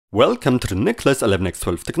Welcome to the Nicholas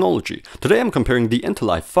 11x12 technology. Today I'm comparing the Intel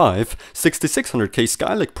i5-6600K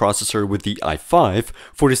Skylake processor with the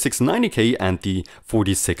i5-4690K and the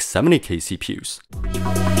 4670K CPUs.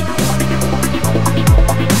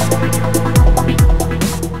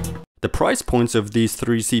 The price points of these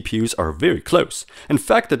three CPUs are very close. In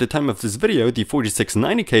fact, at the time of this video, the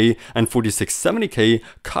 4690K and 4670K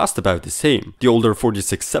cost about the same. The older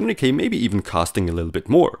 4670K maybe even costing a little bit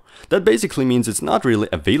more. That basically means it's not really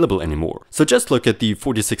available anymore. So just look at the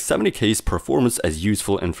 4670K's performance as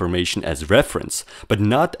useful information as reference, but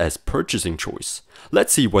not as purchasing choice.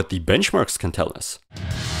 Let's see what the benchmarks can tell us.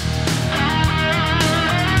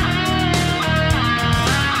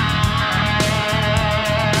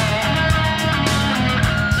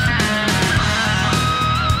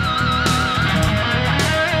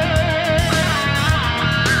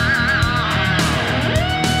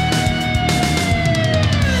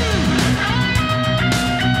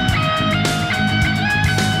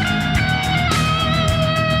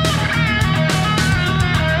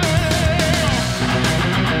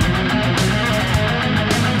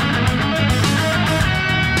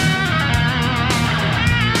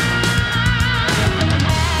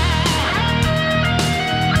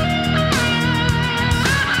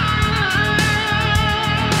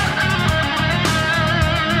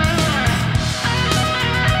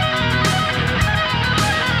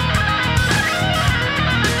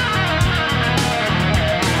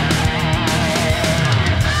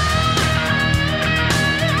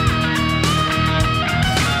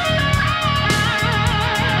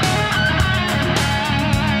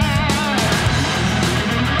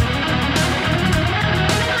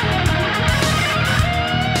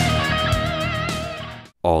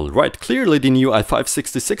 Alright, clearly the new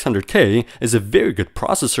i5-6600K is a very good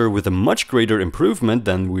processor with a much greater improvement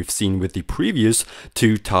than we've seen with the previous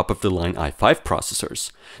two top-of-the-line i5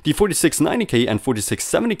 processors. The 4690K and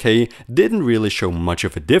 4670K didn't really show much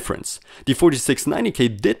of a difference. The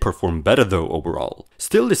 4690K did perform better though overall.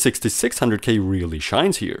 Still, the 6600K really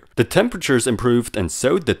shines here. The temperatures improved and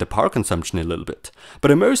so did the power consumption a little bit.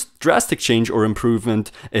 But a most drastic change or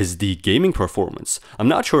improvement is the gaming performance. I'm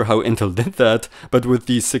not sure how Intel did that, but with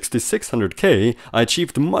the 6600K, I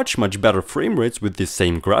achieved much better frame rates with the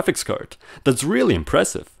same graphics card. That's really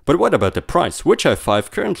impressive. But what about the price? Which i5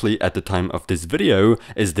 currently at the time of this video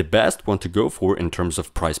is the best one to go for in terms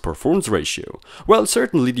of price performance ratio? Well,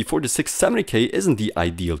 certainly the 4670K isn't the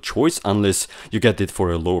ideal choice unless you get it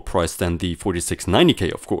for a lower price than the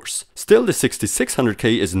 4690K, of course. Still, the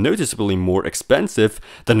 6600K is noticeably more expensive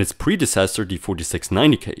than its predecessor, the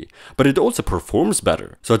 4690K, but it also performs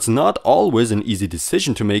better. So it's not always an easy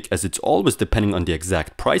decision to make, as it's always depending on the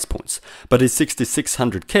exact price points. But the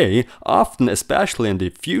 6600K, often especially in the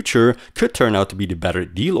future, could turn out to be the better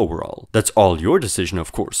deal overall. That's all your decision,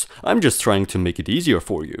 of course. I'm just trying to make it easier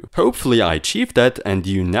for you. Hopefully I achieved that and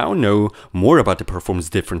you now know more about the performance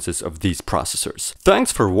differences of these processors.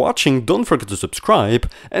 Thanks for watching, don't forget to subscribe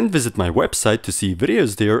and visit my website to see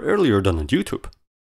videos there earlier than on YouTube.